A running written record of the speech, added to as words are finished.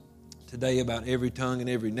today about every tongue and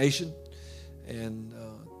every nation. And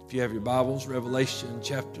if you have your Bibles, Revelation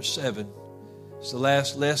chapter 7. It's the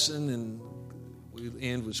last lesson, and we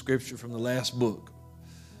end with scripture from the last book.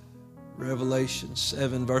 Revelation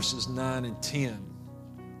 7, verses 9 and 10.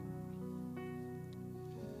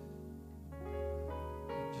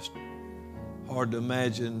 Just hard to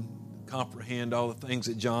imagine, comprehend all the things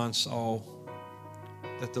that John saw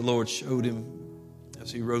that the Lord showed him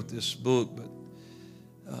as he wrote this book. But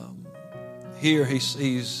here he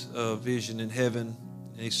sees a vision in heaven.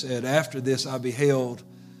 And he said, "After this I beheld,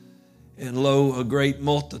 and lo, a great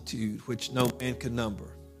multitude, which no man could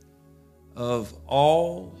number, of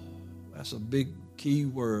all," that's a big key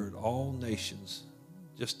word, all nations.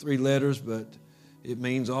 Just 3 letters, but it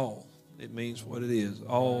means all. It means what it is.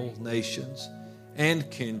 All nations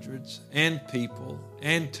and kindreds and people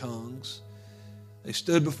and tongues. They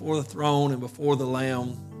stood before the throne and before the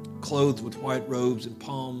Lamb, clothed with white robes and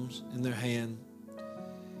palms in their hand,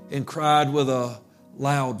 and cried with a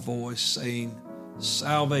loud voice, saying,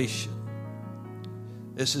 "Salvation."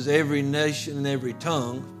 This is every nation and every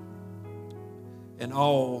tongue, and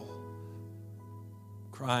all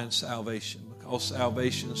crying salvation, because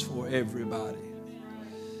salvation is for everybody.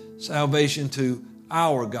 Salvation to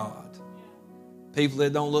our God. People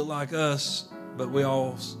that don't look like us, but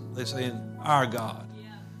they're saying our God.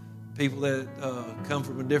 People that come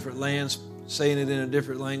from a different land, saying it in a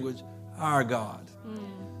different language, our God,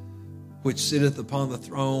 which sitteth upon the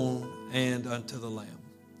throne and unto the Lamb.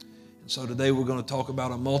 And so today we're going to talk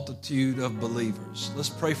about a multitude of believers. Let's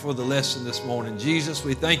pray for the lesson this morning. Jesus,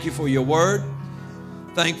 we thank you for your word.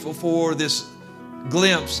 Thankful for this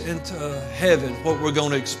glimpse into heaven, what we're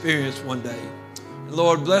going to experience one day. And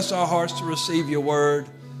Lord, bless our hearts to receive your word.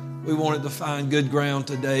 We want it to find good ground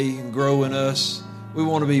today and grow in us. We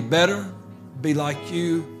want to be better, be like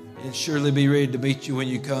you, and surely be ready to meet you when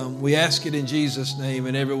you come. We ask it in Jesus' name,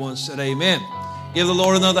 and everyone said amen. Give the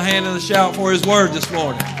Lord another hand and a shout for his word this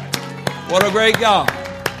morning. What a great God.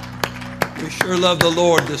 We sure love the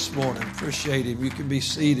Lord this morning. Appreciate him. You can be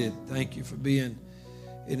seated. Thank you for being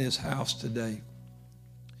in his house today.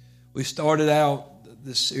 We started out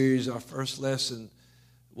this series, our first lesson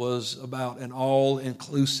was about an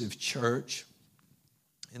all-inclusive church.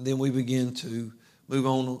 And then we begin to move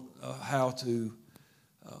on how to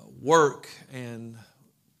work and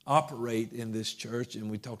operate in this church. And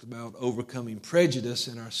we talked about overcoming prejudice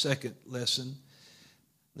in our second lesson,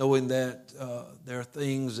 knowing that there are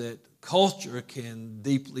things that culture can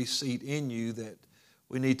deeply seat in you that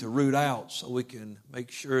we need to root out so we can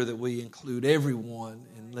make sure that we include everyone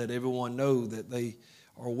and let everyone know that they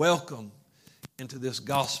are welcome into this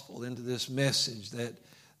gospel, into this message, that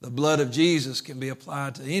the blood of Jesus can be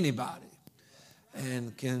applied to anybody.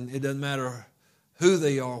 And it doesn't matter who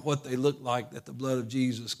they are, what they look like, that the blood of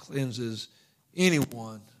Jesus cleanses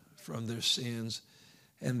anyone from their sins.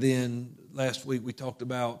 And then last week we talked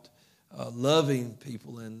about loving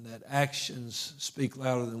people, and that actions speak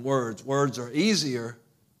louder than words. Words are easier,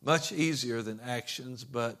 much easier than actions,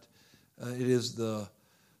 but it is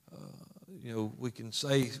we can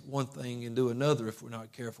say one thing and do another if we're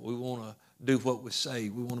not careful. We want to do what we say.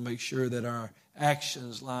 We want to make sure that our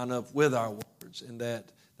actions line up with our words and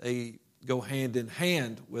that they go hand in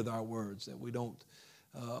hand with our words, that we don't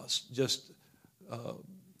just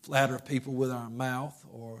flatter people with our mouth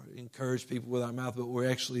or encourage people with our mouth, but we're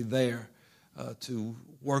actually there to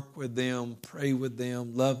work with them, pray with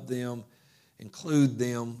them, love them, include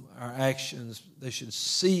them. Our actions, they should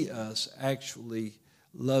see us actually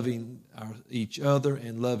loving each other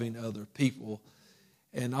and loving other people.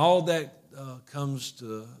 And all that comes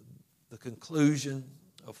to the conclusion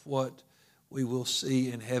of what we will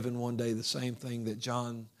see in heaven one day, the same thing that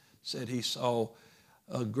John said he saw,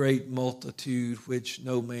 a great multitude which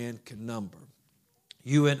no man can number.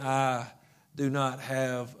 You and I do not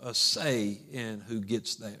have a say in who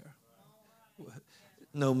gets there.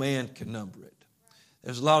 No man can number it.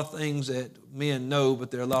 There's a lot of things that men know,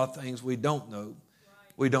 but there are a lot of things we don't know.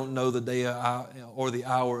 We don't know the day or the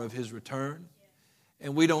hour of his return.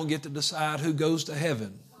 And we don't get to decide who goes to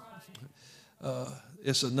heaven.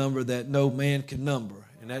 It's a number that no man can number.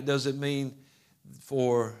 And that doesn't mean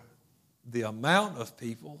for the amount of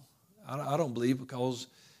people. I don't believe, because,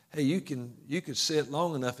 hey, you could sit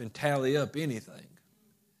long enough and tally up anything.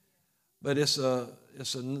 But it's a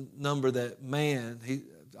number that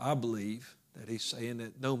I believe that he's saying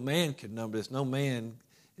that no man can number this. No man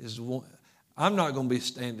is one. I'm not going to be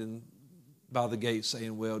standing by the gate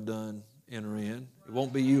saying, "Well done, enter in." It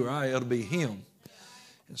won't be you or I, it'll be him.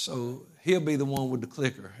 And so he'll be the one with the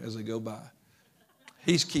clicker as they go by.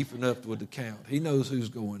 He's keeping up with the count. He knows who's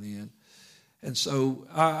going in. And so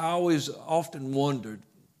I always often wondered,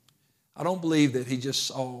 I don't believe that he just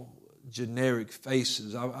saw generic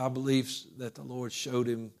faces. I believe that the Lord showed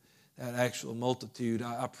him that actual multitude.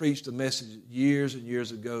 I preached a message years and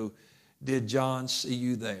years ago, Did John see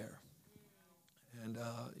you there? And,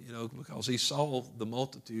 because he saw the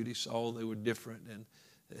multitude, he saw they were different, and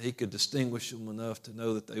he could distinguish them enough to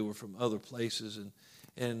know that they were from other places.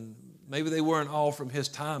 And maybe they weren't all from his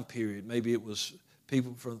time period. Maybe it was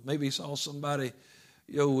people maybe he saw somebody,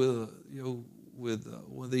 with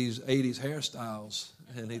one of these 80s hairstyles,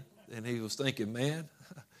 and he was thinking, man,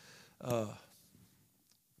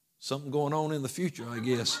 something going on in the future, I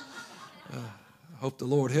guess. I hope the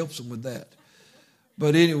Lord helps him with that.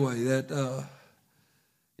 But anyway, that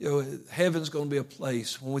heaven's going to be a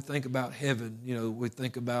place. When we think about heaven, we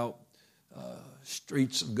think about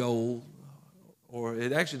streets of gold, or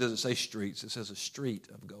it actually doesn't say streets; it says a street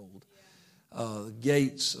of gold.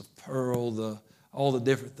 Gates of pearl, all the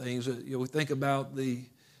different things. We think about the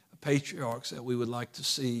patriarchs that we would like to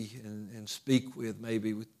see and speak with.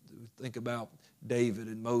 Maybe we think about David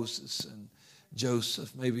and Moses and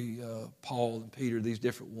Joseph, maybe Paul and Peter, these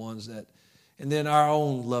different ones and then our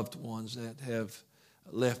own loved ones that have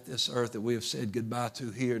left this earth that we have said goodbye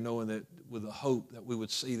to here, knowing that with the hope that we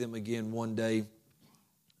would see them again one day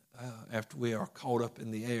after we are caught up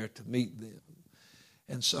in the air to meet them.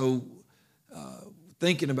 And so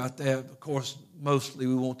thinking about that, of course, mostly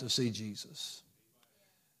we want to see Jesus.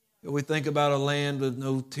 We think about a land with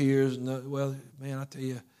no tears. Well, man, I tell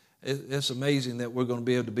you, it's amazing that we're going to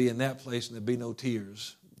be able to be in that place and there'll be no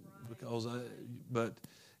tears. But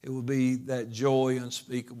it will be that joy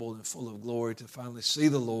unspeakable and full of glory to finally see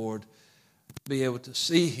the Lord, be able to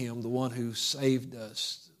see Him, the one who saved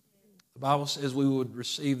us. The Bible says we would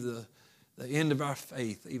receive the end of our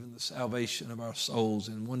faith, even the salvation of our souls.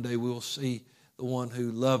 And one day we will see the one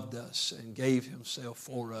who loved us and gave Himself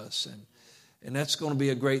for us. And that's going to be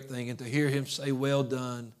a great thing. And to hear Him say, well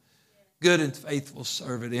done, good and faithful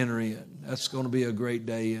servant, enter in. That's going to be a great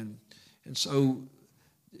day. And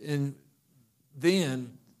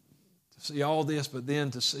then to see all this, but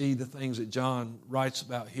then to see the things that John writes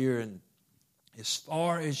about here. And as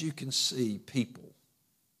far as you can see, people.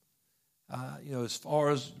 As far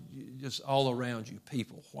as just all around you,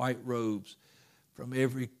 people, white robes from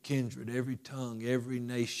every kindred, every tongue, every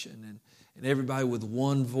nation, and everybody with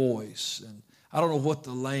one voice. And I don't know what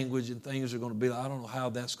the language and things are going to be like. I don't know how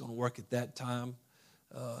that's going to work at that time.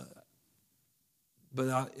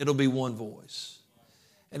 But it'll be one voice.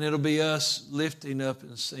 And it'll be us lifting up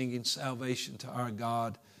and singing salvation to our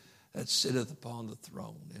God that sitteth upon the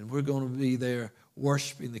throne. And we're going to be there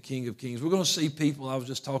worshiping the King of Kings. We're going to see people. I was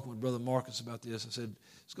just talking with Brother Marcus about this. I said,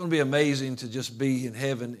 it's going to be amazing to just be in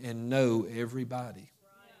heaven and know everybody.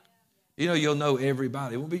 You'll know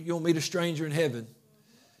everybody. You won't meet a stranger in heaven.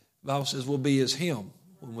 The Bible says we'll be as Him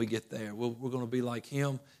when we get there. We're going to be like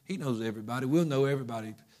Him. He knows everybody. We'll know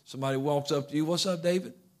everybody. Somebody walks up to you, what's up,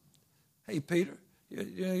 David? Hey, Peter. You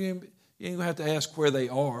ain't going to have to ask where they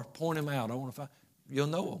are. Point them out. I want to find. You'll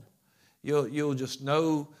know them. You'll just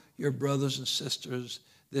know your brothers and sisters.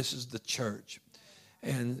 This is the church.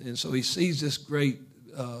 And so he sees this great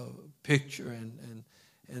picture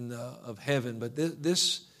and of heaven. But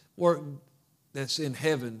this work that's in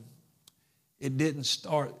heaven, it didn't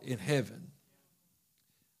start in heaven.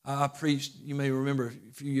 I preached, you may remember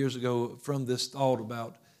a few years ago, from this thought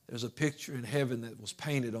about there's a picture in heaven that was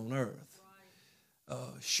painted on earth.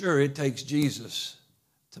 Sure, it takes Jesus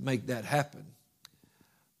to make that happen.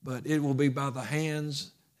 But it will be by the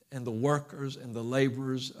hands and the workers and the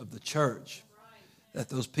laborers of the church that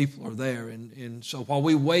those people are there. And so while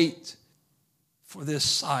we wait for this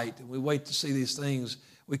sight and we wait to see these things,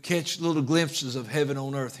 we catch little glimpses of heaven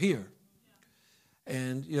on earth here.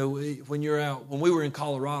 And, when we were in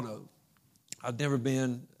Colorado, I'd never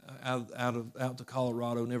been out to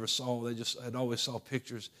Colorado, never saw, I'd always saw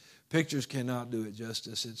pictures. Pictures cannot do it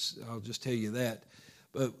justice. I'll just tell you that.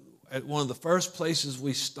 But at one of the first places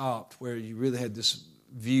we stopped where you really had this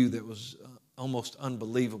view that was almost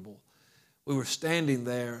unbelievable, we were standing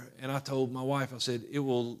there, and I told my wife, I said, it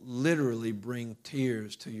will literally bring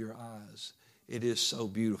tears to your eyes. It is so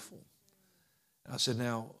beautiful. I said,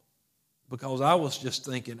 now, because I was just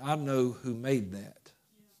thinking, I know who made that.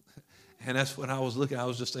 And that's when I was looking, I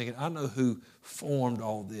was just thinking, I know who formed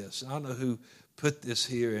all this. I know who put this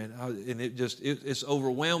here. And it's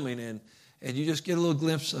overwhelming. And you just get a little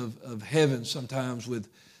glimpse of heaven sometimes with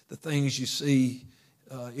the things you see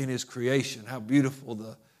in His creation, how beautiful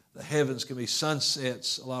the heavens can be.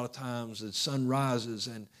 Sunsets a lot of times, and sunrises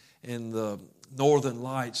and the northern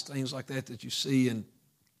lights, things like that you see.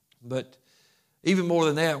 But Even more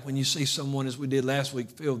than that, when you see someone, as we did last week,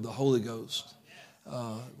 filled with the Holy Ghost,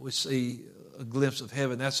 we see a glimpse of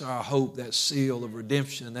heaven. That's our hope, that seal of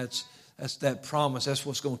redemption. That's that promise. That's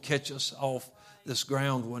what's going to catch us off this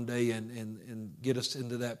ground one day and get us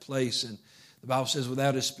into that place. And the Bible says,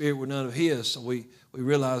 without His Spirit, we're none of His. So we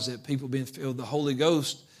realize that people being filled with the Holy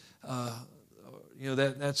Ghost,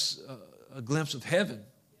 that's a glimpse of heaven.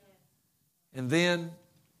 And then,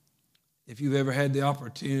 if you've ever had the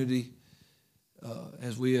opportunity,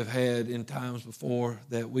 as we have had in times before,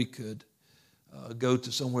 that we could go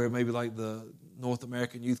to somewhere maybe like the North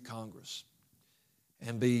American Youth Congress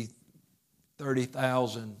and be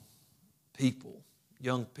 30,000 people,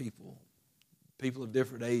 young people, people of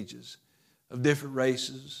different ages, of different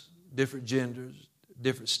races, different genders,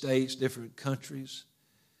 different states, different countries,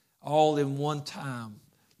 all in one time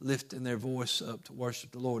lifting their voice up to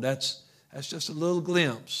worship the Lord. That's just a little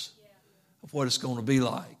glimpse of what it's going to be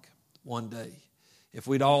like one day. If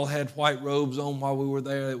we'd all had white robes on while we were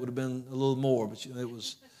there, it would have been a little more. But it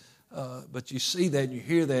was. But you see that and you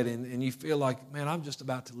hear that and you feel like, man, I'm just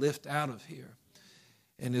about to lift out of here.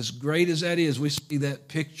 And as great as that is, we see that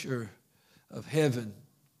picture of heaven.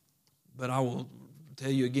 But I will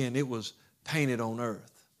tell you again, it was painted on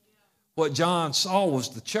earth. What John saw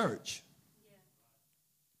was the church.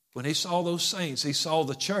 When he saw those saints, he saw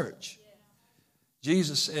the church.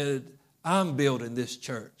 Jesus said, I'm building this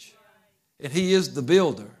church. And He is the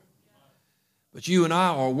builder. But you and I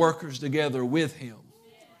are workers together with Him.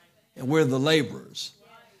 And we're the laborers.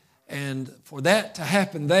 And for that to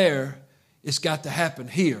happen there, it's got to happen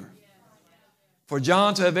here. For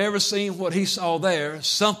John to have ever seen what he saw there,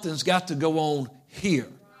 something's got to go on here.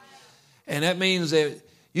 And that means that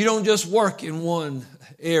you don't just work in one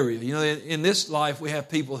area. You know, in this life, we have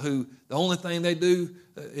people who the only thing they do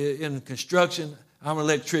in construction, I'm an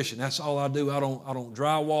electrician. That's all I do. I don't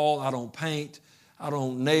drywall. I don't paint. I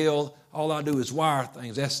don't nail. All I do is wire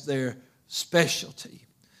things. That's their specialty.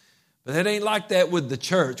 But it ain't like that with the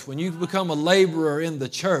church. When you become a laborer in the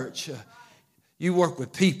church, you work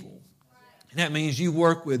with people. And that means you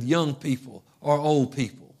work with young people or old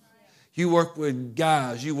people. You work with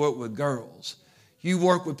guys. You work with girls. You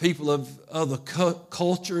work with people of other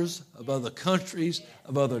cultures, of other countries,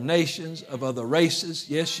 of other nations, of other races.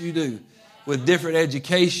 Yes, you do. With different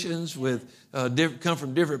educations, come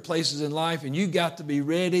from different places in life. And you got to be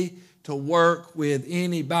ready to work with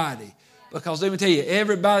anybody. Because let me tell you,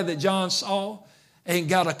 everybody that John saw ain't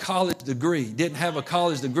got a college degree, didn't have a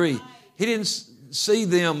college degree. He didn't see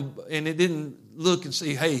them and it didn't look and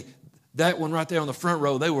see, hey, that one right there on the front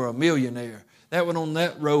row, they were a millionaire. That one on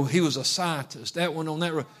that row, he was a scientist. That one on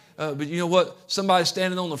that row. But you know what? Somebody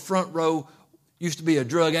standing on the front row used to be a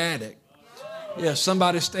drug addict. Yeah,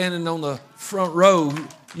 somebody standing on the front row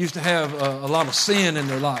used to have a lot of sin in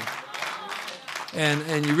their life.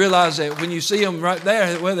 And you realize that when you see them right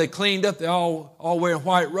there, where they cleaned up, they're all wearing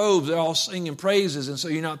white robes, they're all singing praises, and so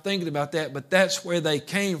you're not thinking about that, but that's where they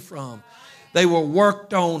came from. They were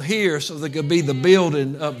worked on here so they could be the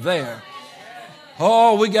building up there.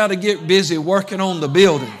 Oh, we got to get busy working on the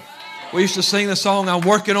building. We used to sing the song, I'm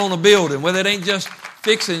working on a building. Well, it ain't just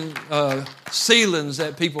fixing ceilings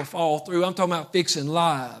that people fall through. I'm talking about fixing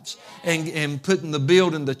lives and putting the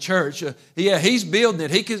building, the church. He's building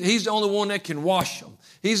it. He's the only one that can wash them.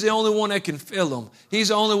 He's the only one that can fill them. He's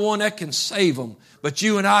the only one that can save them. But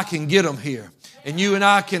you and I can get them here. And you and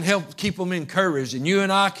I can help keep them encouraged. And you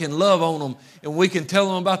and I can love on them. And we can tell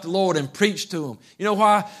them about the Lord and preach to them. You know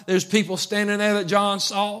why there's people standing there that John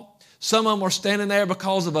saw? Some of them are standing there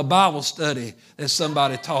because of a Bible study that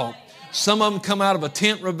somebody taught. Some of them come out of a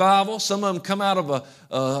tent revival. Some of them come out of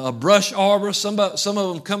a brush arbor. Some of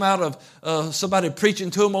them come out of somebody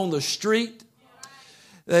preaching to them on the street.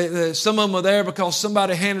 Some of them are there because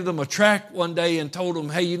somebody handed them a tract one day and told them,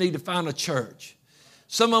 hey, you need to find a church.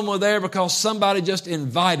 Some of them were there because somebody just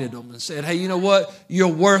invited them and said, hey, you know what? You're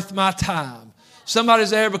worth my time. Somebody's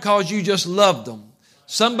there because you just loved them.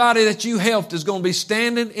 Somebody that you helped is going to be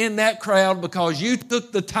standing in that crowd because you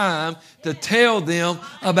took the time to tell them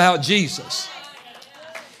about Jesus.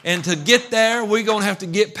 And to get there, we're going to have to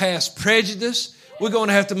get past prejudice. We're going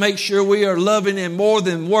to have to make sure we are loving in more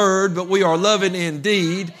than word, but we are loving in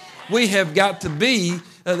deed. We have got to be,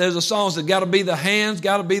 there's a song that got to be the hands,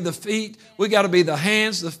 got to be the feet. We got to be the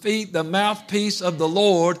hands, the feet, the mouthpiece of the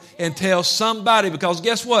Lord and tell somebody, because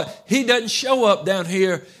guess what? He doesn't show up down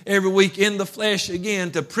here every week in the flesh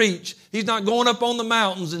again to preach. He's not going up on the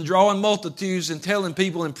mountains and drawing multitudes and telling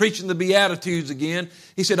people and preaching the Beatitudes again.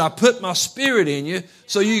 He said, I put my spirit in you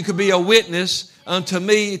so you could be a witness unto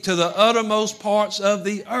me to the uttermost parts of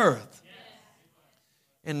the earth.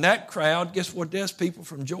 In that crowd, guess what? There's people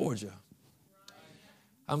from Georgia.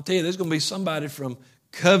 I'm telling you, there's going to be somebody from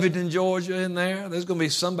Covington, Georgia in there. There's going to be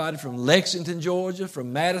somebody from Lexington, Georgia,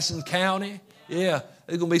 from Madison County. Yeah,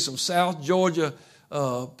 there's going to be some South Georgia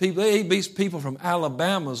people. There'll be people from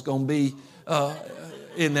Alabama's going to be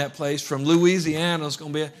in that place. From Louisiana's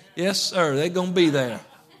going to be. Yes, sir, they're going to be there.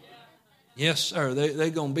 Yes, sir,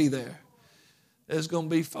 they're going to be there. There's going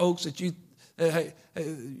to be folks that you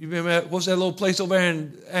remember, what's that little place over there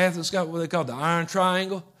in Athens, Scott, what they call it, the Iron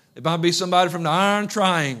Triangle? There might be somebody from the Iron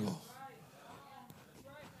Triangle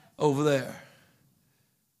over there.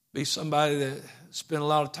 Be somebody that spent a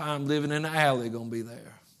lot of time living in the alley going to be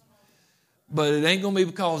there. But it ain't going to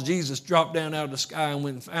be because Jesus dropped down out of the sky and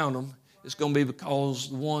went and found them. It's going to be because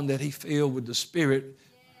the one that he filled with the Spirit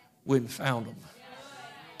went and found them.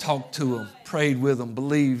 Talked to them, prayed with them,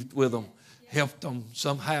 believed with them, helped them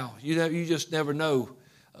somehow. You just never know.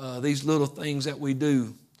 These little things that we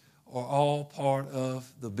do are all part of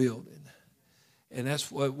the building. And that's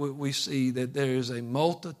what we see, that there is a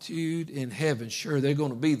multitude in heaven. Sure, they're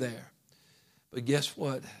going to be there. But guess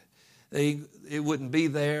what? It wouldn't be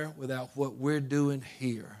there without what we're doing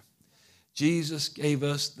here. Jesus gave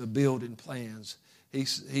us the building plans.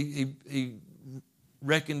 He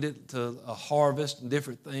reckoned it to a harvest and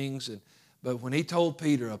different things. But when he told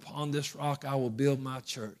Peter, upon this rock I will build my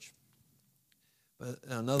church. But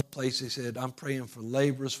in another place he said, I'm praying for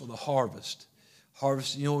laborers for the harvest.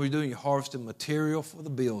 Harvest, you know what you're doing? You're harvesting material for the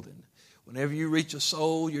building. Whenever you reach a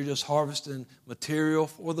soul, you're just harvesting material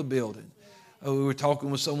for the building. We were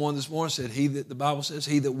talking with someone this morning, said, the Bible says,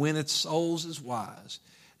 he that winneth souls is wise.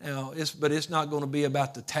 Now, but it's not going to be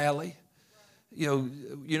about the tally. You know,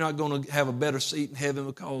 you're not going to have a better seat in heaven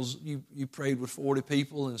because you prayed with 40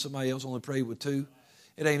 people and somebody else only prayed with 2.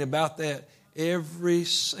 It ain't about that. Every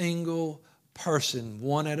single person,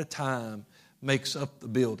 one at a time, makes up the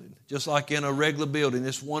building. Just like in a regular building,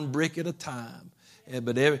 it's one brick at a time.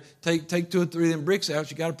 But take 2 or 3 of them bricks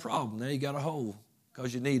out, you got a problem. Now you got a hole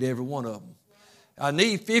because you need every one of them. I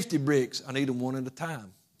need 50 bricks. I need them one at a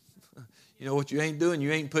time. You know what you ain't doing?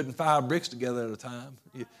 You ain't putting 5 bricks together at a time.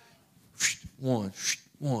 One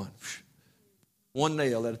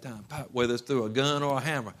nail at a time. Whether it's through a gun or a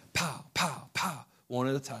hammer. Pow, pow, pow. One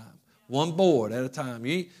at a time. One board at a time.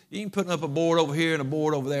 You ain't putting up a board over here and a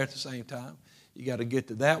board over there at the same time. You got to get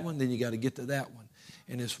to that one, then you got to get to that one.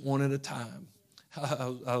 And it's one at a time.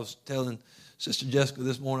 I was telling Sister Jessica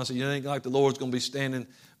this morning, I said, you ain't like the Lord's going to be standing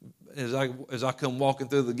as I come walking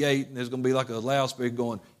through the gate, and there's going to be like a loudspeaker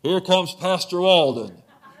going, here comes Pastor Walden.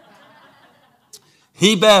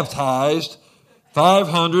 He baptized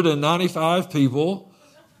 595 people,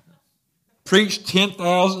 preached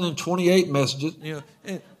 10,028 messages. You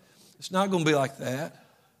know, it's not going to be like that.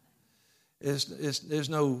 There's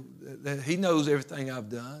no. He knows everything I've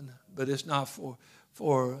done, but it's not for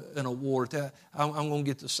an award. I'm going to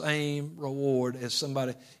get the same reward as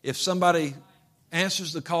somebody. If somebody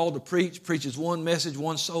answers the call to preach, preaches one message,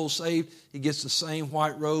 one soul saved, he gets the same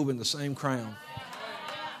white robe and the same crown.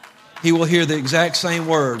 He will hear the exact same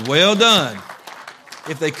word. Well done.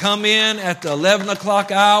 If they come in at the 11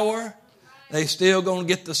 o'clock hour, they still going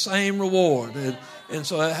to get the same reward. And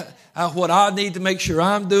so what I need to make sure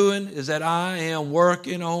I'm doing is that I am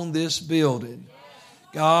working on this building.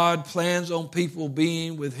 God plans on people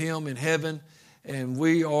being with him in heaven, and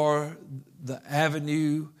we are the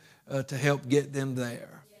avenue to help get them there.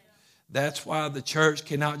 That's why the church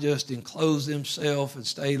cannot just enclose themselves and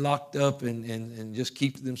stay locked up and just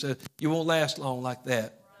keep themselves. You won't last long like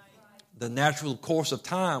that. The natural course of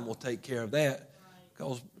time will take care of that,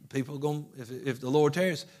 because people are going, if the Lord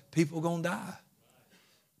tarries, people are going to die.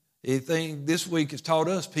 Anything this week has taught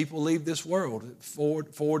us, people leave this world.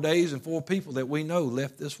 4 days and 4 people that we know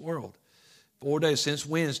left this world. 4 days since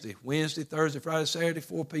Wednesday. Wednesday, Thursday, Friday, Saturday,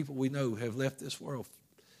 4 people we know have left this world.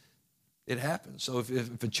 It happens. So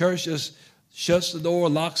if a church just shuts the door,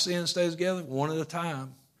 locks in, stays together, one at a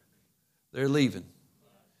time, they're leaving.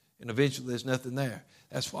 And eventually there's nothing there.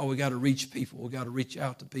 That's why we got to reach people. We got to reach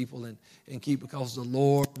out to people and keep, because the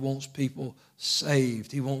Lord wants people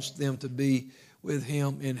saved. He wants them to be with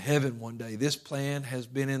him in heaven one day. This plan has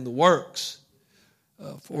been in the works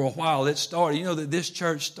for a while. It started, you know, that this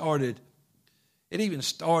church started, it even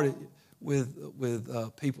started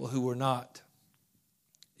with people who were not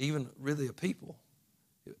even really a people.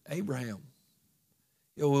 Abraham.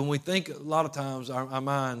 You know, when we think, a lot of times our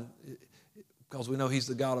mind, because we know he's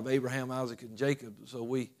the God of Abraham, Isaac, and Jacob, so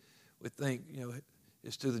we think, you know,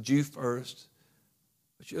 it's to the Jew first.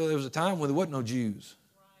 But you know, there was a time when there wasn't no Jews.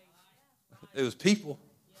 It was people.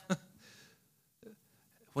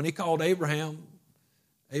 When he called Abraham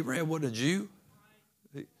wasn't a Jew.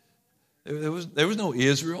 There was no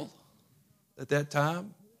Israel at that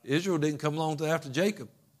time. Israel didn't come along until after Jacob.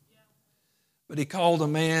 But he called a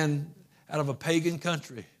man out of a pagan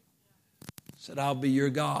country. Said, I'll be your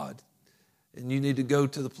God. And you need to go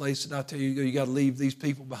to the place that I tell you to go. You got to leave these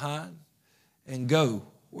people behind and go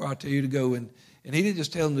where I tell you to go. And he didn't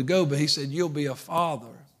just tell him to go, but he said, you'll be a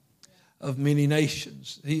father of many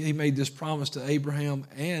nations. He made this promise to Abraham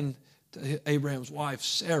and to Abraham's wife,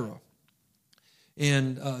 Sarah.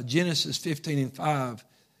 In Genesis 15:5,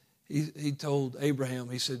 he told Abraham,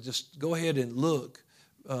 he said, just go ahead and look.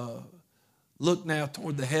 Look now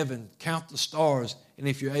toward the heaven, count the stars, and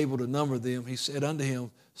if you're able to number them, he said unto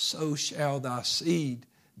him, so shall thy seed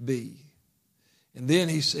be. And then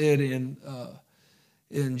he said in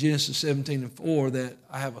Genesis 17:4 that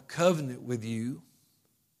I have a covenant with you,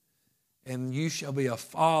 and you shall be a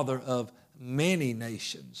father of many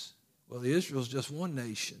nations. Well, Israel's just one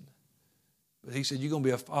nation. But he said, you're going to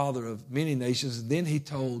be a father of many nations. And then he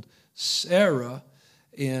told Sarah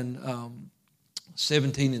in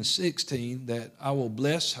 17 and 16 that I will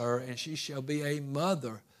bless her, and she shall be a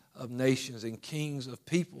mother of nations, and kings of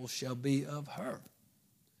people shall be of her.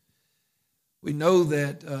 We know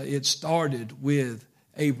that it started with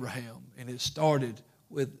Abraham, and it started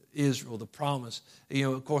with Israel, the promise.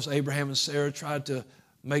 You know, of course, Abraham and Sarah tried to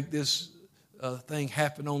make this thing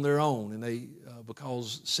happen on their own, and they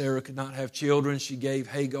because Sarah could not have children, she gave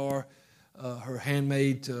Hagar, her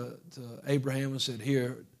handmaid, to Abraham and said,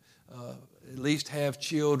 here, at least have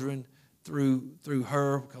children through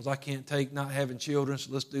her, because I can't take not having children,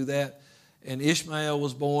 so let's do that. And Ishmael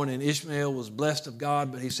was born, and Ishmael was blessed of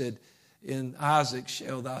God, but he said, in Isaac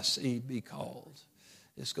shall thy seed be called.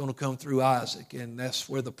 It's going to come through Isaac, and that's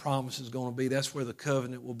where the promise is going to be. That's where the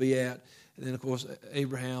covenant will be at. And then, of course,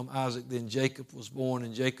 Abraham, Isaac, then Jacob was born,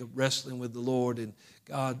 and Jacob wrestling with the Lord, and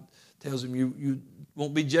God tells him, you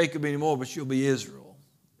won't be Jacob anymore, but you'll be Israel,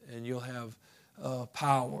 and you'll have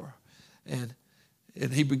power. And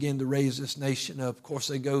he began to raise this nation up. Of course,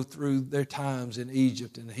 they go through their times in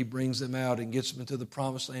Egypt, and he brings them out and gets them into the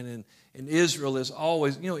promised land. And Israel is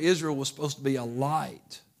always, you know, Israel was supposed to be a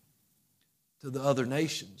light to the other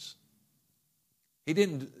nations. He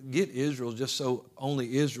didn't get Israel just so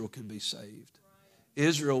only Israel could be saved.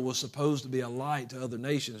 Israel was supposed to be a light to other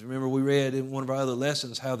nations. Remember, we read in one of our other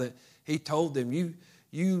lessons how that he told them,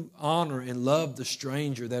 you honor and love the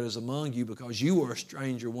stranger that is among you, because you were a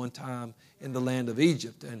stranger one time in the land of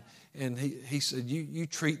Egypt. And he said, you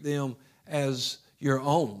treat them as your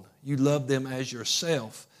own. You love them as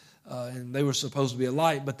yourself. And they were supposed to be a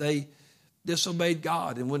light, but they disobeyed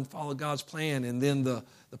God and wouldn't follow God's plan. And then the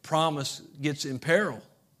promise gets in peril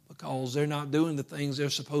because they're not doing the things they're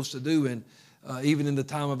supposed to do. And even in the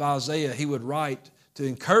time of Isaiah, he would write to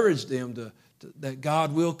encourage them that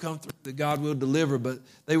God will come through, that God will deliver. But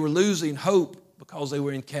they were losing hope because they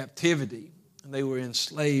were in captivity and they were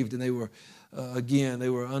enslaved, and they were, they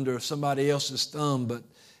were under somebody else's thumb. But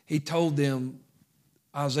he told them,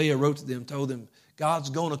 Isaiah wrote to them, told them,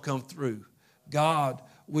 God's going to come through. God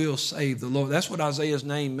will save. The Lord. That's what Isaiah's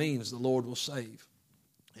name means, the Lord will save.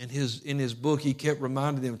 In his book, he kept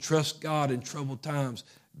reminding them, trust God in troubled times.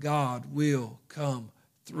 God will come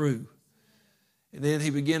through. And then he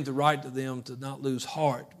began to write to them to not lose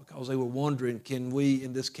heart, because they were wondering, can we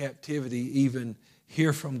in this captivity even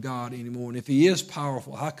hear from God anymore? And if he is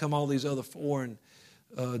powerful, how come all these other foreign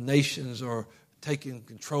nations are taking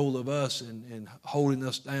control of us and holding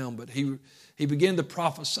us down? But he began to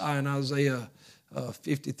prophesy in Isaiah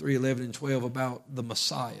 53, 11 and 12 about the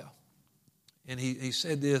Messiah. And he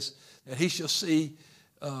said this, that he shall see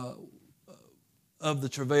of the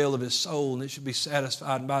travail of his soul, and it shall be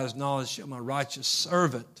satisfied, and by his knowledge shall my righteous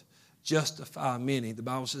servant justify many. The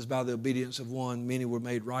Bible says by the obedience of one, many were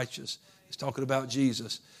made righteous. He's talking about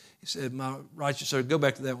Jesus. He said, my righteous servant, go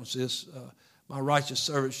back to that one, sis. My righteous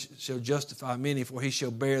servant shall justify many, for he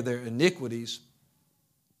shall bear their iniquities.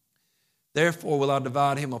 Therefore will I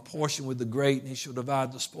divide him a portion with the great, and he shall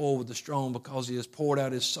divide the spoil with the strong, because he has poured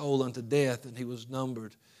out his soul unto death, and he was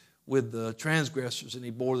numbered with the transgressors, and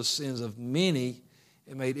he bore the sins of many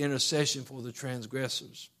and made intercession for the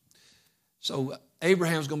transgressors. So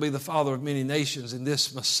Abraham's going to be the father of many nations, and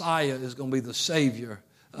this Messiah is going to be the Savior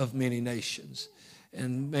of many nations.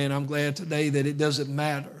 And man, I'm glad today that it doesn't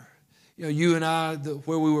matter. You know, you and I,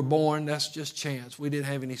 where we were born, that's just chance. We didn't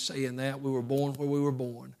have any say in that. We were born where we were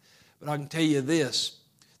born. But I can tell you this,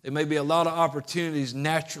 there may be a lot of opportunities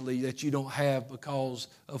naturally that you don't have because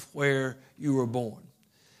of where you were born.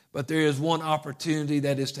 But there is one opportunity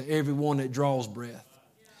that is to everyone that draws breath.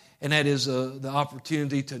 And that is the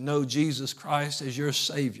opportunity to know Jesus Christ as your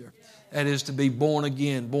Savior. That is to be born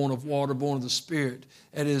again, born of water, born of the Spirit.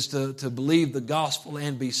 That is to believe the gospel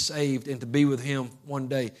and be saved and to be with Him one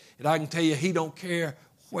day. And I can tell you, He don't care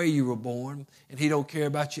where you were born, and He don't care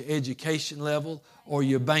about your education level or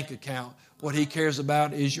your bank account. What He cares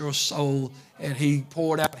about is your soul, and He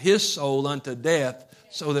poured out His soul unto death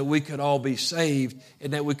so that we could all be saved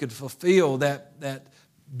and that we could fulfill that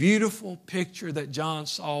beautiful picture that John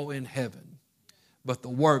saw in heaven. But the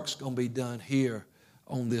work's going to be done here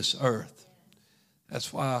on this earth.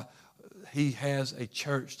 That's why He has a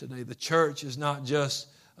church today. The church is not just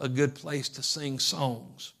a good place to sing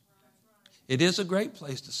songs. It is a great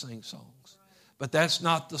place to sing songs, but that's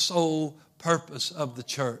not the sole purpose of the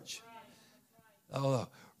church.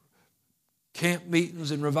 Camp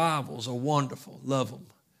meetings and revivals are wonderful. Love them.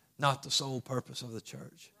 Not the sole purpose of the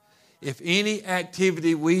church. If any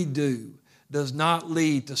activity we do does not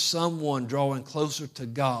lead to someone drawing closer to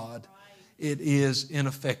God, it is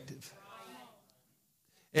ineffective.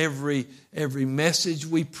 Every message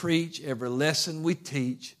we preach, every lesson we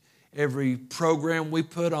teach, every program we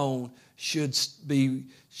put on should be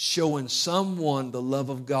showing someone the love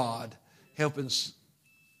of God, helping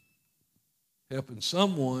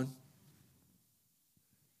someone.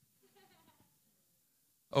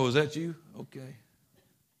 Oh, is that you? Okay.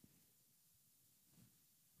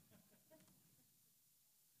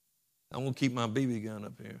 I'm going to keep my BB gun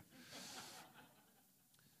up here.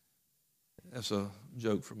 That's a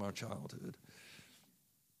joke from our childhood.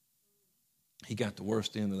 He got the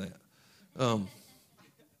worst end of that.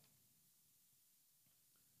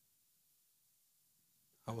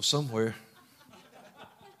 I was somewhere.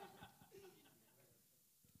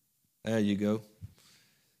 There you go.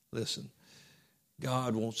 Listen,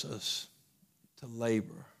 God wants us to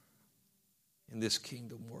labor in this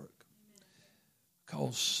kingdom work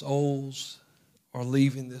because souls are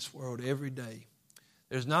leaving this world every day.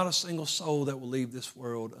 There's not a single soul that will leave this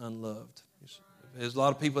world unloved. There's a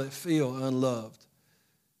lot of people that feel unloved,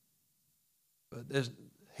 but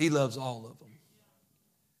He loves all of them.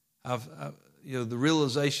 The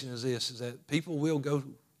realization is this: is that people will go.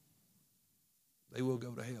 They will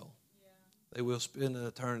go to hell. They will spend an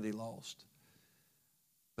eternity lost,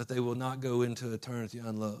 but they will not go into eternity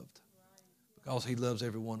unloved because He loves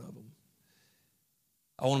every one of them.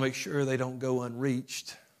 I want to make sure they don't go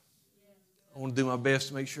unreached. I want to do my best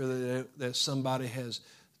to make sure that somebody has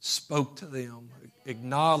spoke to them,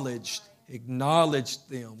 acknowledged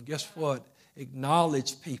them. Guess what?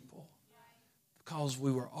 Acknowledge people because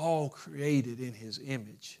we were all created in His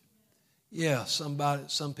image. Yeah,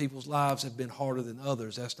 some people's lives have been harder than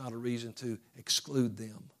others. That's not a reason to exclude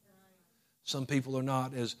them. Some people are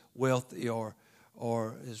not as wealthy or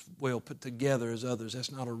as well put together as others.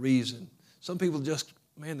 That's not a reason. Some people just,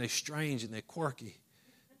 they're strange and they're quirky.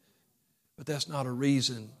 But that's not a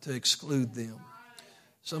reason to exclude them.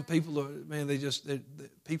 Some people are,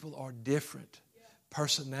 people are different.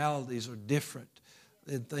 Personalities are different.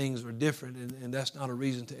 And things are different. And that's not a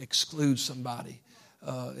reason to exclude somebody.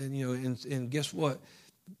 And guess what?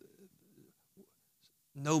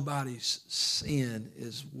 Nobody's sin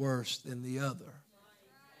is worse than the other.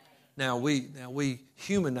 Now we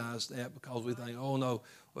humanize that because we think, oh no,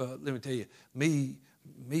 well, let me tell you, me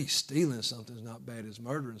stealing something is not bad as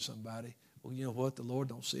murdering somebody. Well, you know what? The Lord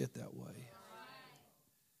don't see it that way.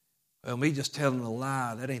 Well, me just telling a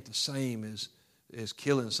lie, that ain't the same as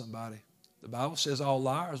killing somebody. The Bible says all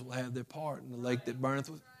liars will have their part in the lake that burneth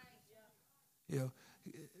with.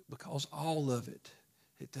 Because all of it,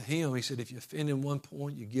 to Him, He said, if you offend in one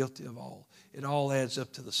point, you're guilty of all. It all adds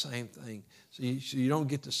up to the same thing. So you don't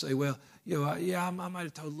get to say, well, I might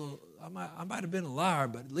have told a little, I might have been a liar,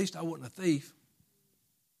 but at least I wasn't a thief.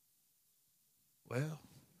 Well,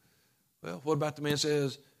 what about the man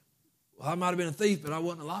says, well, I might have been a thief, but I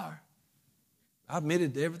wasn't a liar. I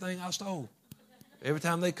admitted to everything I stole every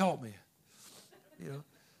time they caught me.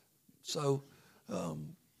 So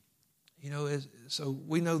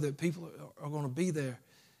we know that people are going to be there.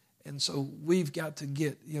 And so we've got to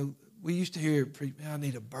get, we used to hear, I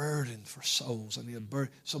need a burden for souls. I need a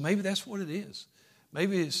burden. So maybe that's what it is.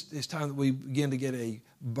 Maybe it's time that we begin to get a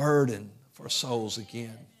burden for souls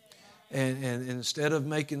again. And instead of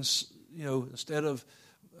making,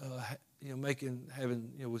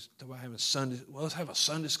 having Sunday, well, let's have a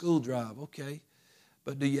Sunday school drive, okay.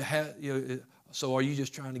 But do you have, so are you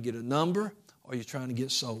just trying to get a number or are you trying to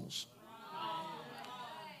get souls?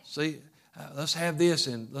 See, let's have this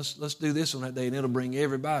and let's do this on that day and it'll bring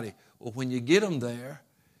everybody. Well, when you get them there,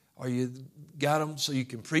 are you got them so you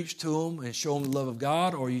can preach to them and show them the love of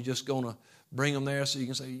God, or are you just going to bring them there so you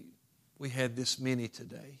can say, we had this many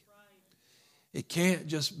today? It can't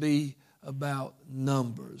just be about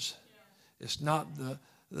numbers. It's not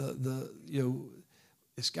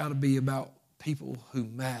it's got to be about people who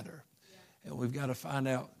matter. And we've got to find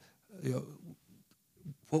out,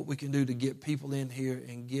 what we can do to get people in here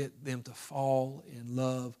and get them to fall in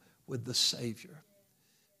love with the Savior.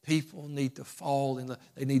 People need to fall in love.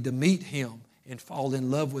 They need to meet Him and fall in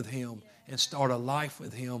love with Him and start a life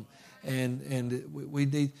with Him. And we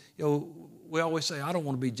need, we always say, I don't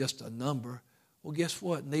want to be just a number. Well, guess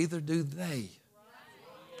what? Neither do they.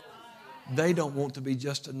 They don't want to be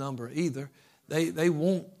just a number either. They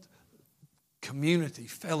want community,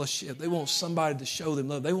 fellowship. They want somebody to show them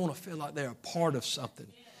love. They want to feel like they're a part of something.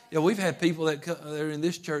 We've had people that are in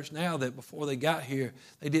this church now that before they got here,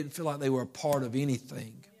 they didn't feel like they were a part of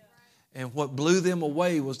anything. And what blew them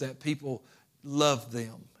away was that people loved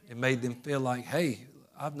them and made them feel like, hey,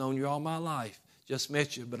 I've known you all my life. Just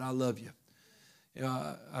met you, but I love you.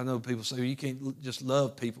 I know people say, well, you can't just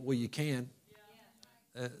love people. Well, you can.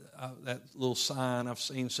 That little sign I've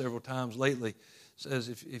seen several times lately says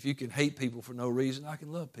if you can hate people for no reason, I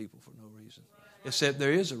can love people for no reason. Except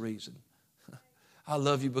there is a reason. I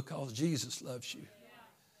love you because Jesus loves you.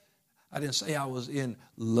 I didn't say I was in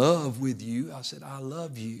love with you. I said I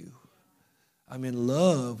love you. I'm in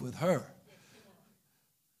love with her.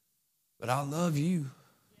 But I love you.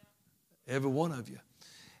 Every one of you.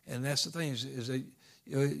 And that's the thing is that,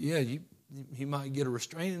 he might get a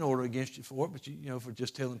restraining order against you for it, but for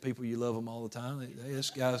just telling people you love them all the time. Hey, this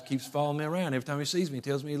guy keeps following me around. Every time he sees me, he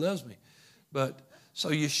tells me he loves me. But so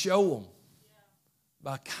you show them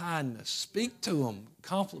by kindness. Speak to them.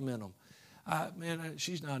 Compliment them.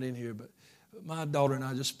 She's not in here, but my daughter and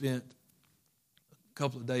I just spent a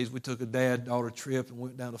couple of days. We took a dad-daughter trip and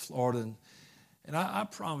went down to Florida. And I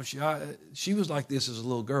promise you, she was like this as a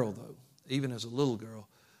little girl, though, even as a little girl.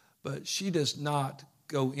 But she does not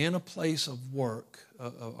go in a place of work,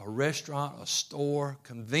 a restaurant, a store,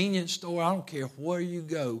 convenience store, I don't care where you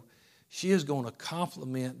go, she is going to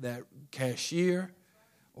compliment that cashier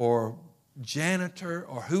or janitor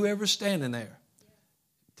or whoever's standing there.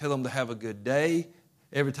 Tell them to have a good day.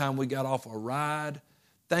 Every time we got off a ride,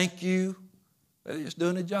 thank you. They're just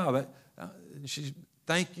doing a job.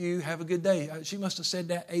 Thank you, have a good day. She must have said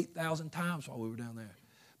that 8,000 times while we were down there.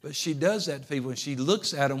 But she does that to people, and she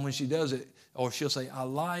looks at them when she does it, or she'll say, I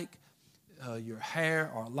like your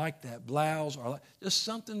hair, or I like that blouse, or just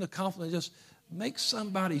something to compliment. Just make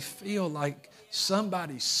somebody feel like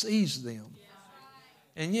somebody sees them.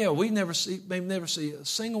 And we may never see a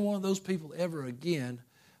single one of those people ever again,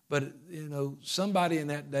 but somebody in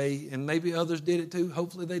that day, and maybe others did it too,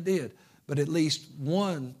 hopefully they did, but at least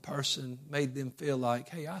one person made them feel like,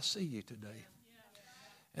 hey, I see you today.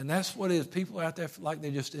 And that's what it is. People out there feel like they're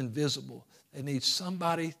just invisible. They need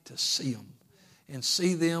somebody to see them and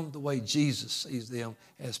see them the way Jesus sees them,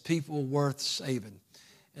 as people worth saving.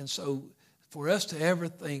 And so for us to ever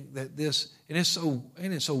think that this, and it's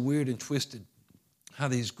so weird and twisted how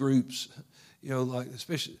these groups,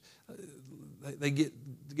 especially they get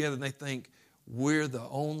together and they think we're the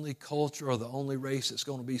only culture or the only race that's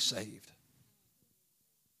going to be saved.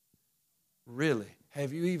 Really?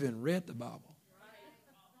 Have you even read the Bible?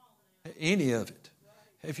 Any of it?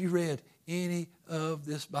 Have you read any of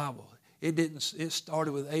this Bible? It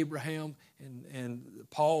started with Abraham, and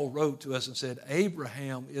Paul wrote to us and said,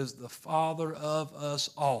 Abraham is the father of us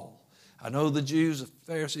all. I know the Jews, the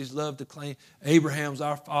Pharisees love to claim Abraham's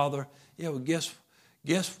our father. Well, guess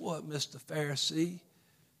what, Mr. Pharisee?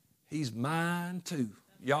 He's mine too.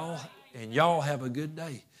 Y'all have a good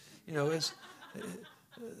day.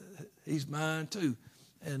 He's mine too.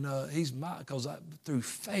 And he's mine because through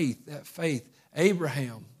faith,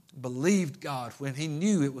 Abraham believed God when he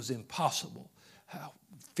knew it was impossible. How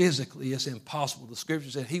physically it's impossible. The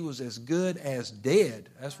scripture said he was as good as dead.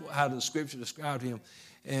 That's how the scripture described him.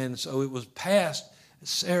 And so it was past,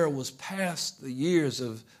 Sarah was past the years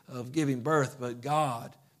of giving birth, but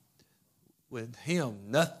God, with him,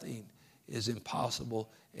 nothing is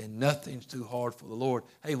impossible and nothing's too hard for the Lord.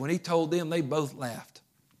 Hey, when he told them, they both laughed.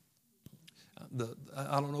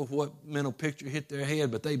 I don't know what mental picture hit their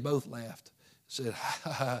head, but they both laughed. Said,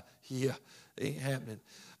 yeah, it ain't happening.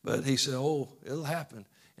 But he said, it'll happen.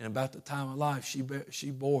 And about the time of life,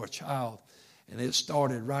 she bore a child. And it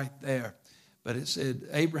started right there. But it said,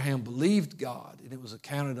 Abraham believed God, and it was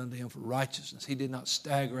accounted unto him for righteousness. He did not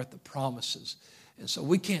stagger at the promises. And so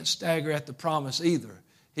we can't stagger at the promise either.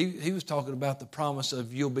 He was talking about the promise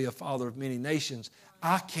of you'll be a father of many nations.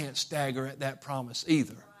 I can't stagger at that promise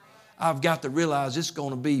either. I've got to realize it's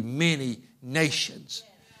going to be many nations.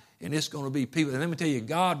 And it's going to be people. And let me tell you,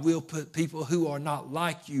 God will put people who are not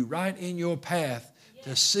like you right in your path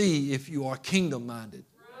to see if you are kingdom-minded.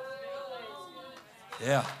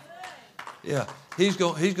 Yeah. Yeah. He's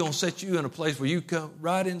going to set you in a place where you come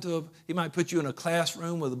right into he might put you in a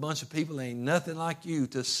classroom with a bunch of people that ain't nothing like you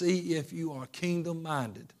to see if you are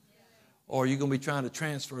kingdom-minded. Or you're going to be trying to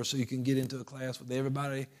transfer so you can get into a class with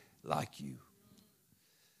everybody like you.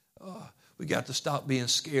 We got to stop being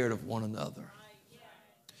scared of one another.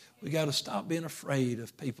 We got to stop being afraid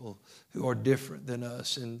of people who are different than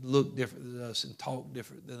us and look different than us and talk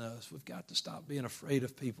different than us. We've got to stop being afraid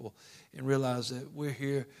of people and realize that we're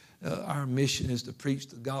here. Our mission is to preach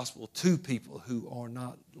the gospel to people who are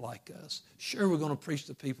not like us. Sure, we're going to preach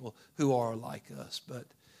to people who are like us, but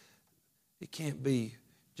it can't be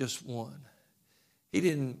just one. He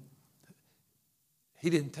didn't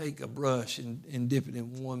take a brush and dip it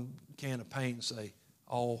in one can of paint and say,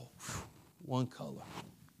 all one color.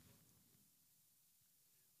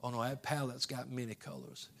 Oh, no, that palette's got many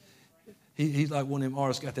colors. He's like one of them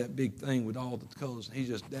artists got that big thing with all the colors, and he's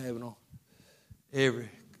just dabbing on every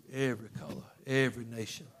color, every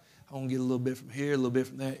nation. I want to get a little bit from here, a little bit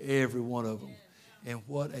from there, every one of them. And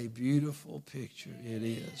what a beautiful picture it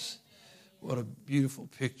is. What a beautiful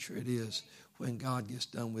picture it is when God gets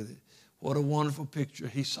done with it. What a wonderful picture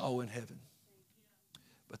he saw in heaven.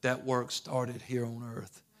 But that work started here on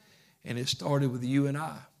earth. And it started with you and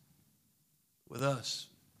I, with us.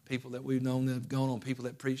 People that we've known that have gone on, people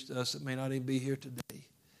that preach to us that may not even be here today.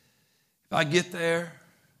 If I get there,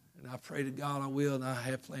 and I pray to God I will, and I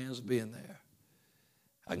have plans of being there,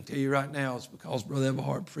 I can tell you right now it's because Brother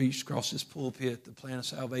Everhart preached across this pulpit the plan of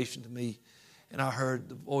salvation to me, and I heard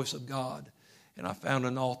the voice of God, and I found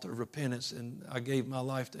an altar of repentance, and I gave my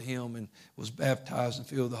life to him and was baptized and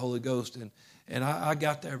filled with the Holy Ghost, and I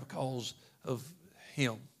got there because of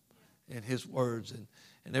him and his words, and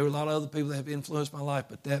there were a lot of other people that have influenced my life,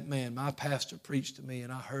 but that man, my pastor, preached to me,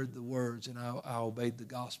 and I heard the words, and I obeyed the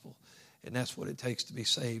gospel. And that's what it takes to be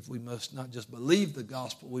saved. We must not just believe the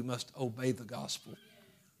gospel, we must obey the gospel.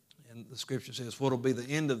 And the scripture says, what will be the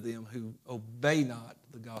end of them who obey not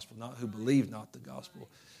the gospel, not who believe not the gospel,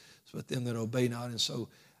 but them that obey not. And so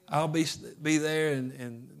I'll be there,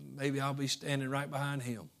 and maybe I'll be standing right behind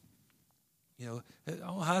him. You know, I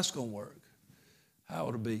don't know how it's going to work, how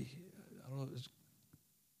it'll be. I don't know.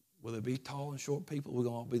 Will there be tall and short people? We're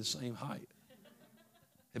going to all be the same height.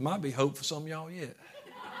 It might be hope for some of y'all yet.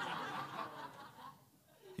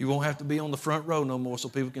 You won't have to be on the front row no more so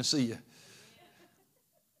people can see you.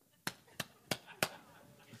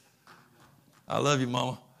 I love you,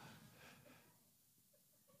 Mama.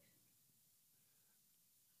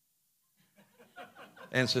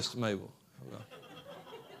 And Sister Mabel.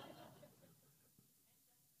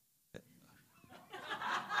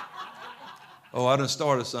 Oh, I done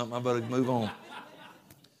started something. I better move on.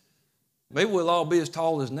 Maybe we'll all be as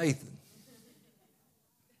tall as Nathan.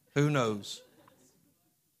 Who knows?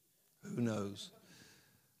 Who knows?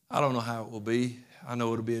 I don't know how it will be. I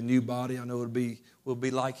know it'll be a new body. I know we'll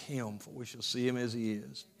be like him, for we shall see him as he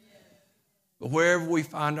is. But wherever we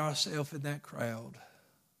find ourselves in that crowd,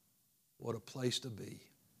 what a place to be.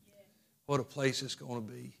 What a place it's going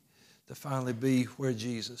to be to finally be where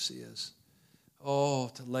Jesus is. Oh,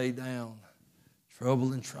 to lay down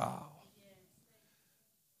trouble and trial.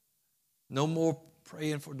 No more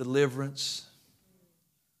praying for deliverance.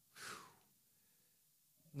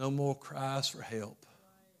 No more cries for help.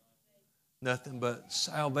 Nothing but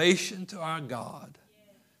salvation to our God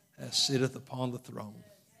that sitteth upon the throne.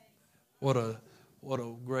 What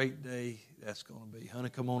a great day that's going to be. Honey,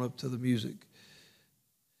 come on up to the music.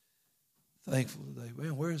 Thankful today.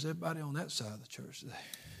 Man, where's everybody on that side of the church today?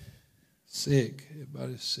 Sick.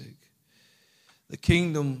 Everybody's sick. The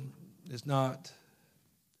kingdom is not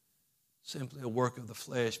simply a work of the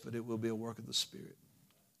flesh, but it will be a work of the Spirit.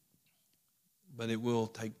 But it will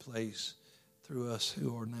take place through us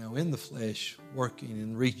who are now in the flesh, working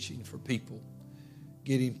and reaching for people,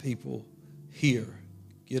 getting people here,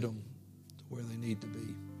 get them to where they need to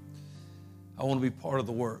be. I want to be part of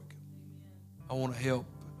the work. I want to help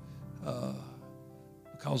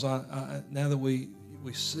because I now that we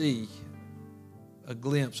see a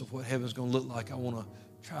glimpse of what heaven's going to look like, I want to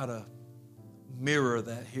try to mirror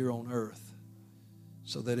that here on earth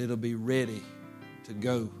so that it'll be ready to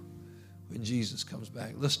go when Jesus comes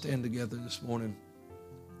back. Let's stand together this morning.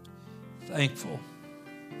 Thankful.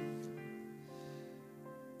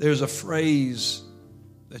 There's a phrase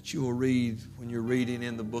that you will read when you're reading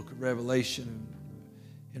in the book of Revelation.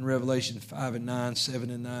 In Revelation 5 and 9, 7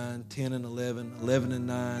 and 9, 10 and 11, 11 and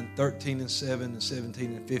 9, 13 and 7, and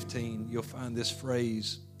 17 and 15, you'll find this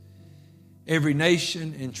phrase. Every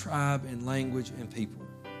nation and tribe and language and people.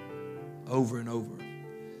 Over and over.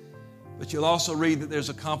 But you'll also read that there's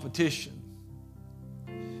a competition.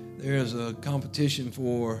 There's a competition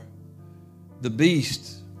for the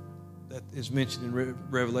beast that is mentioned in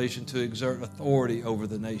Revelation to exert authority over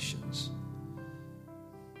the nations,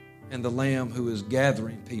 and the Lamb who is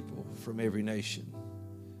gathering people from every nation.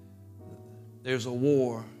 There's a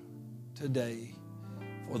war today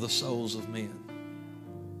for the souls of men.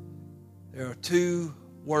 There are two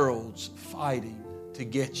worlds fighting to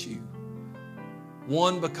get you.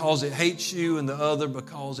 One because it hates you, and the other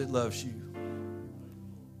because it loves you.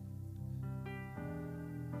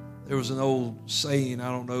 There was an old saying,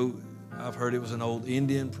 I don't know, I've heard it was an old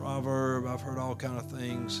Indian proverb. I've heard all kind of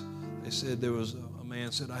things. They said there was a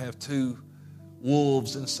man said, I have two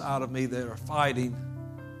wolves inside of me that are fighting.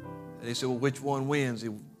 And he said, well, which one wins? He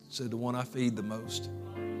said, the one I feed the most.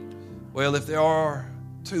 Well, if there are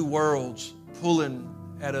two worlds pulling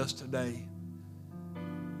at us today,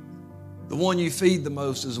 the one you feed the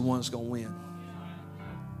most is the one that's going to win.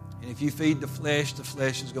 And if you feed the flesh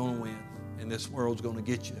is going to win. And this world's going to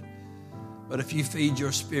get you. But if you feed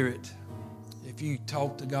your spirit, if you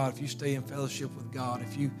talk to God, if you stay in fellowship with God,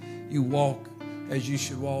 if you walk as you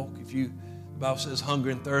should walk, the Bible says hunger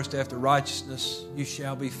and thirst after righteousness, you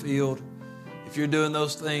shall be filled. If you're doing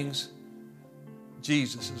those things,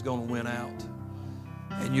 Jesus is going to win out.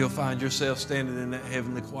 And you'll find yourself standing in that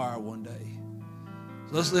heavenly choir one day.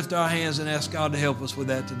 So let's lift our hands and ask God to help us with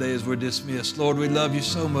that today as we're dismissed. Lord, we love you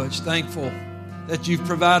so much. Thankful that you've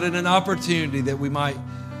provided an opportunity that we might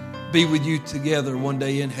be with you together one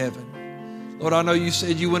day in heaven. Lord, I know you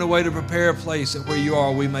said you went away to prepare a place that where you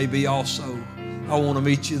are we may be also. I want to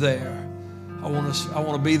meet you there. I want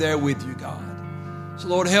to be there with you, God. So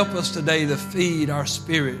Lord, help us today to feed our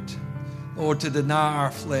spirit. Lord, to deny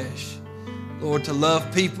our flesh. Lord, to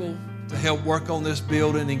love people, to help work on this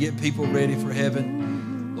building and get people ready for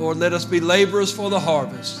heaven. Lord, let us be laborers for the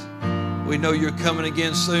harvest. We know you're coming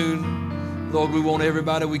again soon. Lord, we want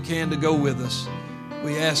everybody we can to go with us.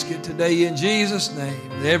 We ask it today in Jesus'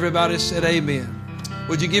 name. Everybody said amen.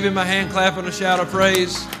 Would you give him a hand clap and a shout of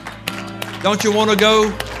praise? Don't you want to go?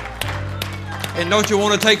 And don't you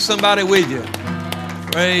want to take somebody with you?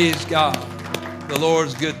 Praise God. The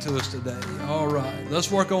Lord's good to us today. All right. Let's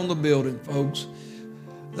work on the building, folks.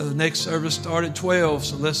 The next service started at 12,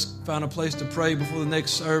 so let's find a place to pray before the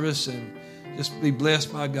next service and just be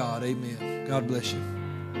blessed by God. Amen. God bless you.